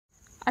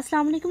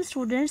Assalamu alaikum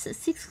students.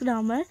 6th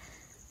grammar,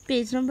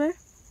 page number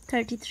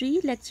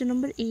 33, lecture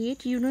number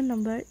 8, unit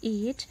number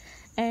 8,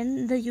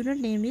 and the unit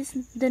name is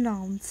the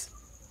nouns.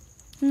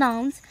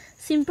 Nouns.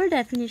 Simple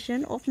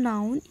definition of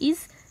noun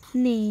is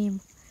name.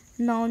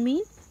 Noun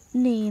mean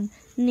name.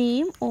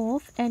 Name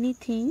of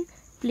anything,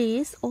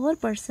 place or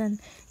person.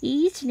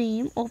 Each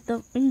name of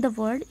in the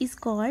word is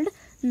called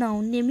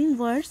noun. Naming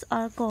words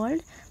are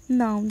called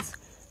nouns.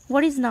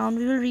 What is noun?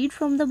 We will read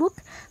from the book.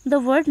 The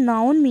word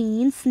noun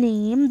means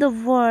name. The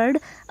world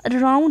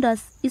around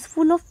us is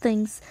full of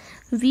things.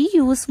 We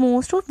use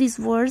most of these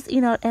words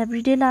in our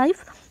everyday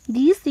life.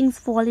 These things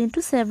fall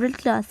into several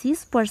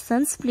classes: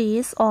 persons,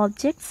 place,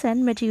 objects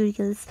and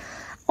materials.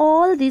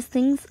 All these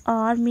things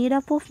are made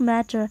up of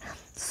matter,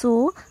 so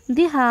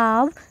they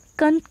have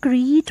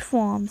concrete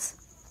forms.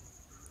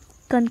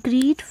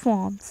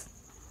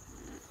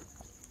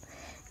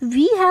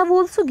 We have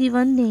also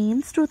given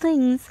names to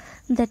things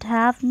that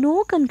have no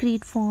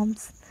concrete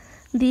forms.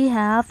 They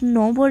have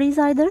no bodies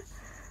either.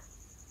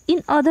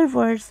 In other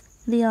words,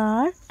 they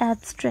are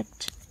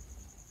abstract.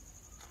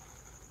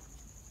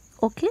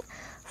 Okay,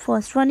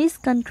 first one is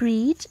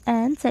concrete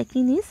and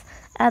second is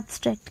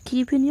abstract.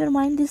 Keep in your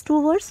mind these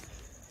two words.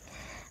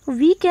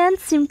 We can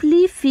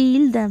simply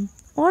feel them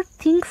or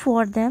think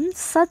for them.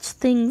 Such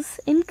things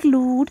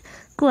include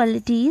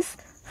qualities,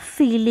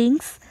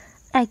 feelings,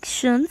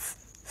 actions,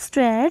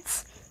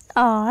 states,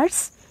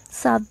 arts,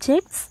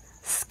 subjects,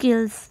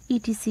 skills,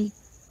 etc.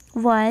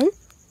 While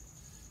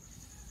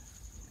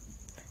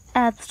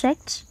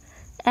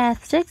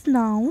abstract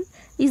noun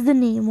is the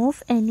name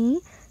of any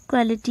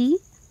quality,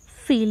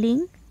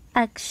 feeling,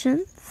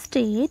 action,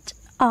 state,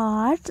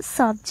 art,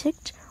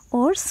 subject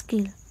or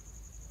skill.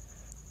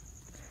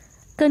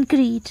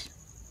 Concrete.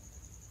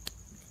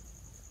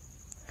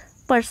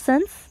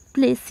 Persons,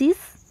 places,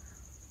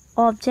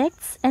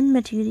 objects and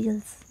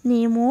materials.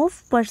 Name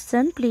of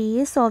person,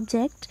 place,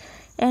 object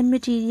and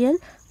material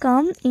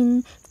come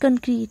in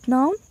concrete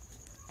noun,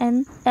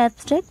 and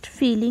abstract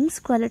feelings,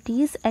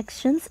 qualities,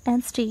 actions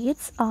and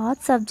states,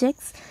 art,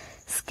 subjects,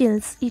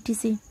 skills,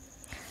 etc.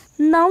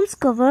 Nouns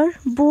cover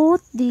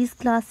both these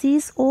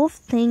classes of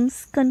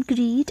things,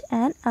 concrete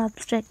and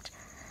abstract.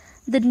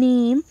 The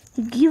name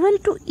given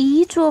to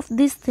each of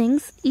these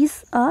things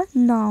is a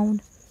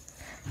noun.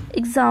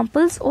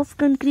 Examples of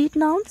concrete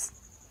nouns.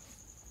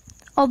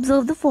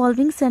 Observe the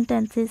following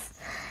sentences.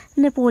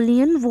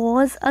 Napoleon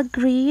was a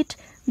great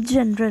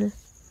general.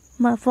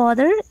 My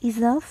father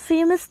is a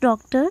famous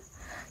doctor.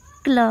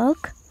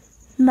 Clerk,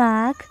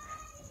 Mac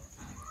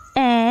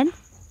and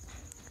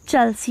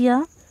Chelsea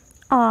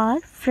are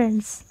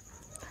friends.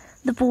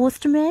 The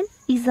postman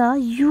is a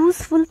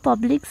useful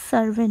public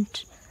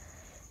servant.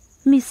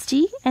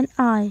 Misty and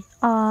I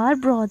are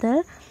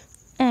brother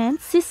and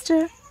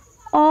sister.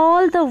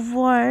 All the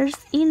words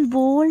in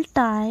bold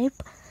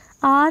type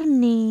are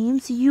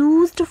names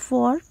used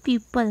for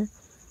people.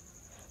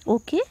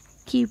 Okay,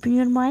 keep in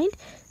your mind,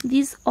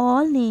 these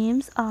all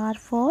names are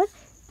for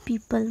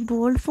people.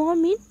 Bold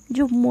form mean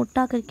जो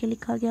मोटा करके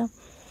लिखा गया.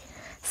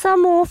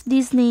 Some of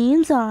these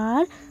names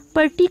are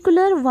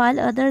particular while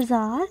others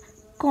are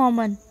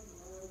common.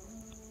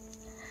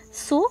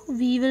 So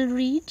we will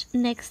read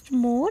next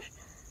more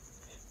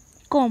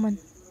common.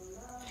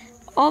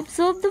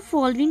 Observe the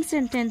following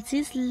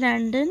sentences.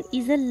 London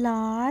is a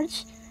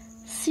large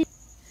city.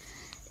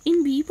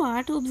 In B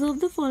part, observe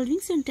the following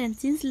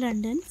sentences.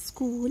 London,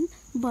 school,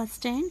 bus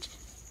stand,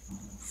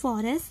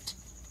 forest,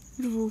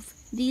 roof.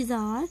 These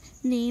are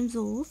names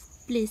of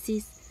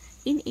places.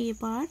 In A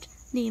part,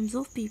 names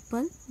of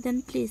people,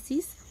 then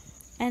places,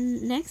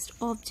 and next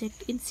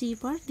object. In C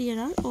part, there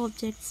are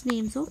objects.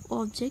 Names of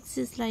objects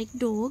is like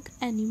dog,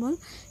 animal,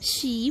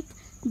 sheep,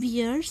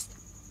 bears,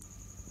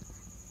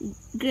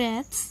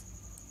 grapes,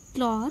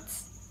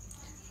 clothes.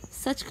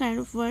 Such kind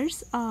of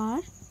words are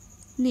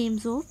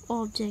names of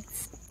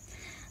objects.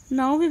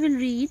 Now we will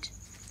read.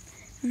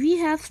 We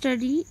have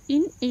studied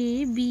in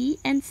A, B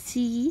and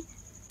C,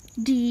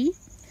 D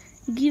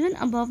given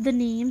above the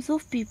names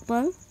of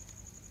people,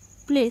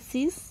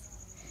 places,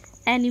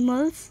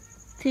 animals,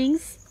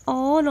 things.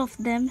 All of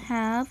them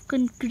have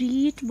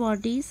concrete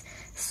bodies,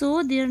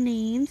 so their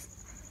names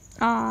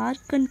are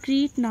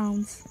concrete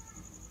nouns.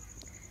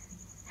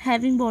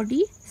 Having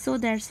body, so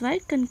that's why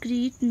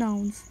concrete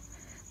nouns.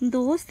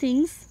 Those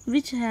things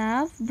which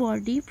have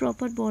body,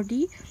 proper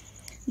body,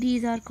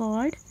 these are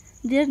called,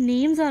 their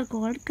names are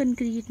called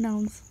concrete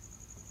nouns.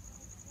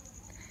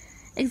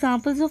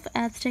 Examples of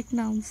abstract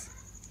nouns.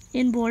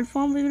 In bold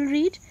form we will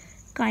read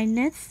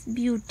kindness,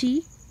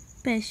 beauty,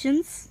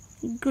 patience,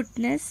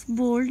 goodness,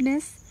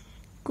 boldness,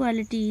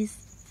 qualities.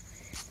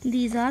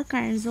 These are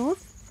kinds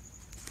of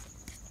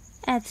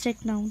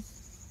abstract noun.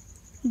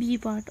 B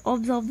part.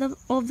 Observe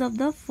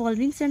the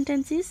following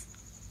sentences.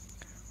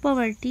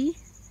 Poverty,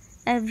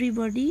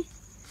 everybody,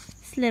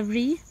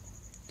 slavery,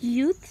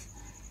 youth,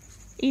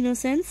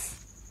 innocence,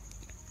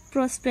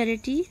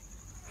 prosperity,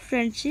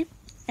 friendship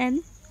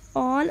and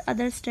all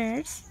other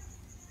states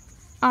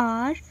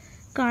are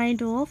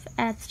kind of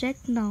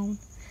abstract noun.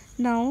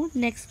 Now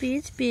next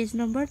page, page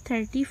number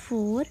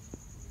 34.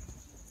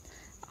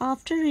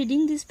 After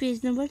reading this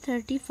page number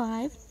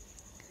 35,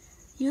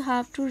 you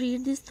have to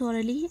read this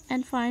thoroughly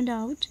and find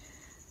out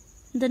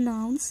the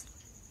nouns,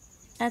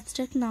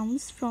 abstract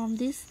nouns from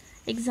these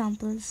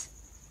examples.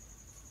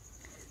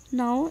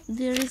 Now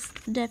there is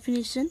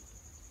definition.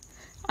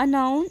 A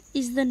noun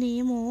is the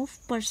name of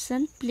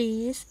person,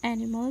 place,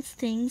 animals,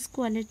 things,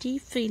 quality,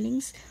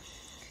 feelings,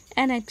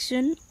 an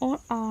action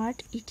or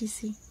art,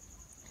 etc.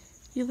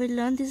 You will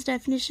learn this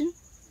definition.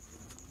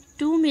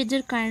 Two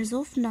major kinds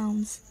of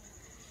nouns.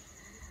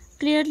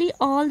 Clearly,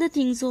 all the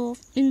things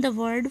in the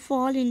world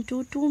fall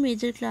into two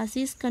major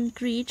classes: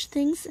 concrete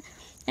things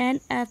and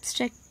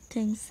abstract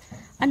things.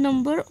 A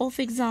number of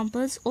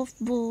examples of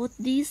both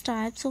these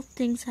types of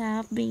things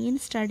have been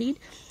studied.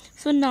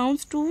 So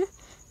nouns too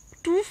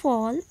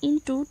fall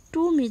into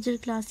two major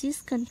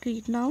classes: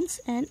 concrete nouns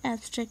and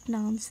abstract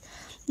nouns.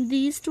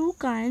 These two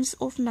kinds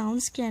of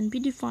nouns can be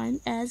defined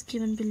as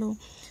given below.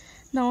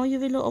 Now you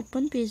will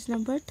open page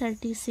number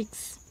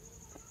 36.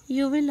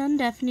 You will learn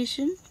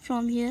definition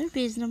from here,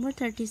 page number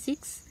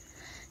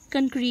 36.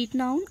 Concrete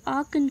noun.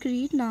 A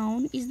concrete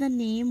noun is the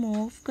name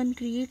of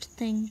concrete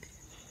thing.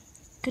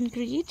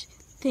 Concrete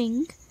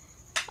thing.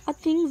 A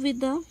thing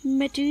with a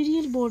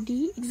material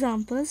body.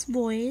 Examples: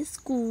 boy,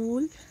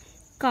 school,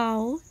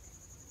 cow,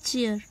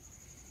 chair.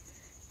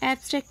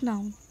 Abstract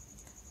noun.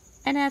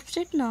 An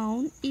abstract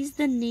noun is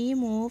the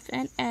name of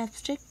an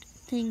abstract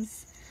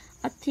things.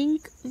 A thing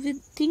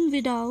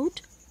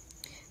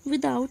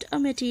without a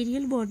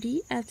material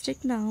body.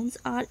 Abstract nouns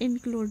are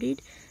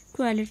included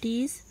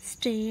qualities,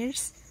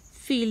 states,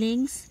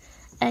 feelings,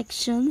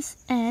 actions,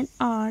 and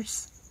arts.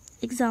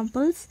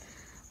 Examples: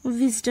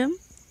 wisdom,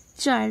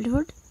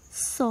 childhood,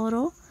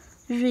 sorrow,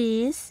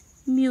 race,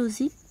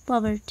 music,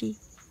 poverty.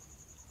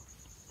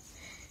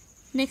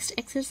 Next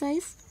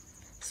exercise.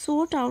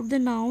 Sort out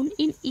the noun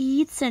in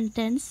each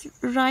sentence.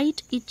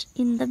 Write it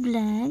in the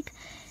blank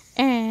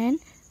and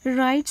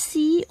write C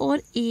or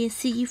A.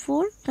 C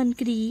for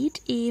concrete,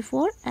 A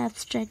for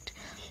abstract,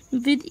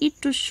 with it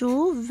to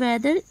show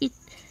whether it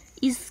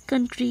is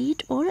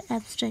concrete or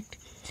abstract.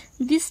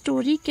 This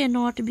story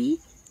cannot be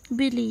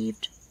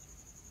believed.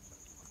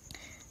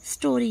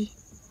 Story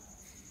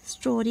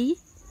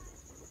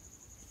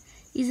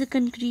is a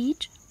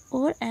concrete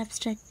or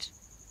abstract.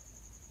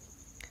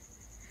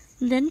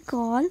 Then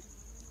call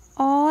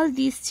all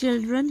these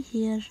children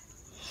here.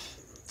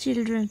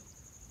 Children.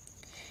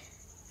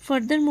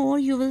 Furthermore,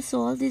 you will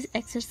solve this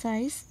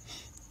exercise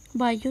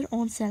by your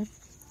own self.